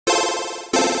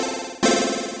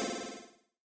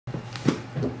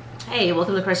Hey,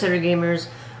 welcome to ChristCenteredGamer's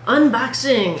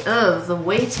unboxing of the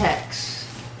Watex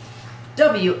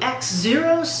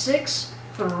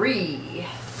WX063.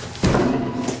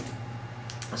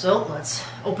 So let's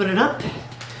open it up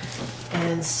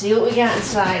and see what we got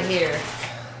inside here.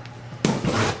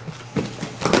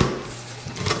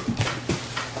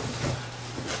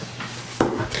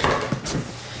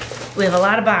 We have a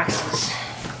lot of boxes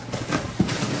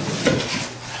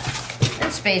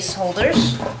and space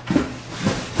holders.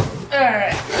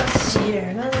 Alright, let's see here.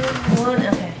 Another one.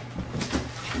 Okay.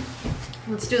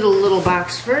 Let's do the little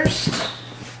box first.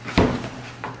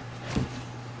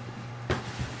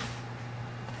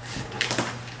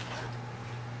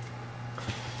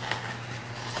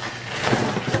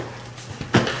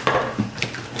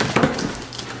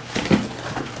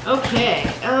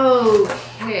 Okay. Oh,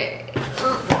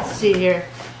 let's see here.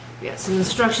 We got some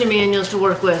instruction manuals to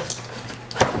work with.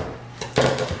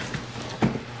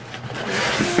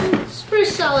 Pretty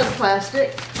solid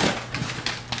plastic.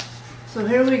 So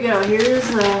here we go. Here's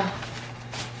the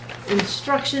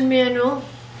instruction manual.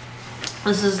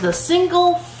 This is the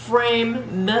single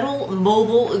frame metal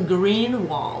mobile green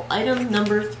wall, item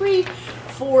number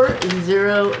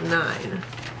 3409.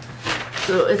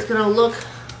 So it's gonna look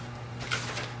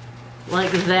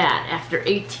like that after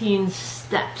 18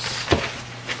 steps.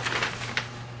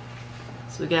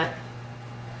 So we got,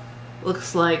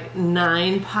 looks like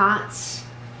 9 pots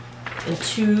and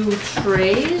 2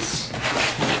 trays.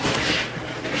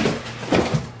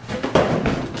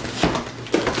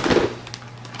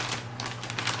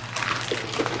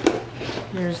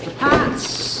 Here's the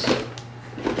pots.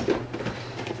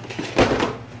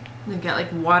 They've got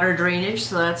like water drainage,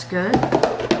 so that's good.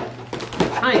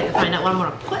 I need to find out what I'm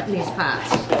gonna put in these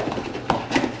pots.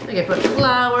 I can put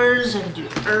flowers, I can do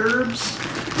herbs.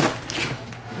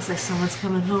 Looks like someone's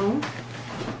coming home.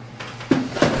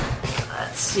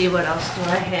 Let's see, what else do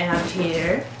I have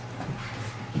here?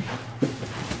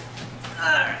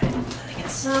 Alright, I got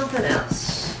something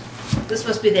else. This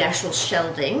must be the actual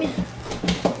shelving.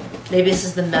 Maybe this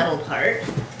is the metal part.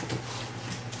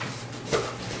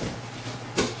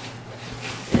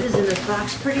 It is in this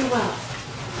box pretty well.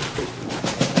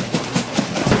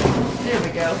 There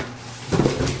we go.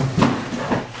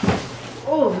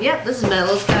 Oh, yep, this is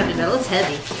metal. It's gotta be metal. It's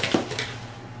heavy.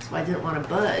 That's why I didn't want to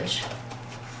budge.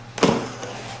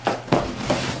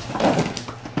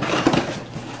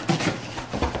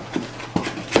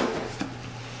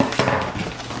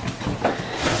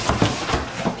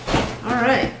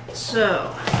 Alright,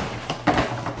 so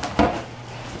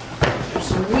there's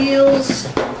some wheels.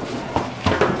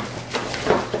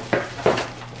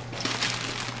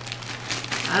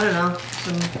 I don't know,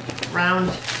 some round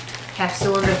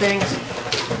half-cylinder things.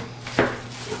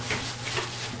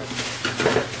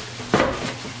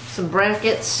 Some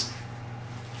brackets.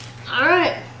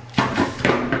 Alright.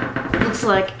 Looks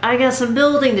like I got some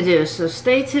building to do, so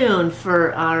stay tuned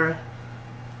for our,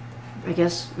 I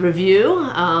guess, review,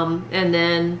 and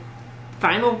then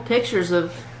final pictures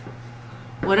of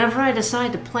whatever I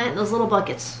decide to plant in those little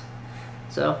buckets.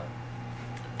 So,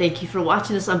 thank you for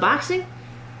watching this unboxing.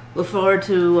 Look forward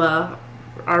to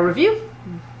our review.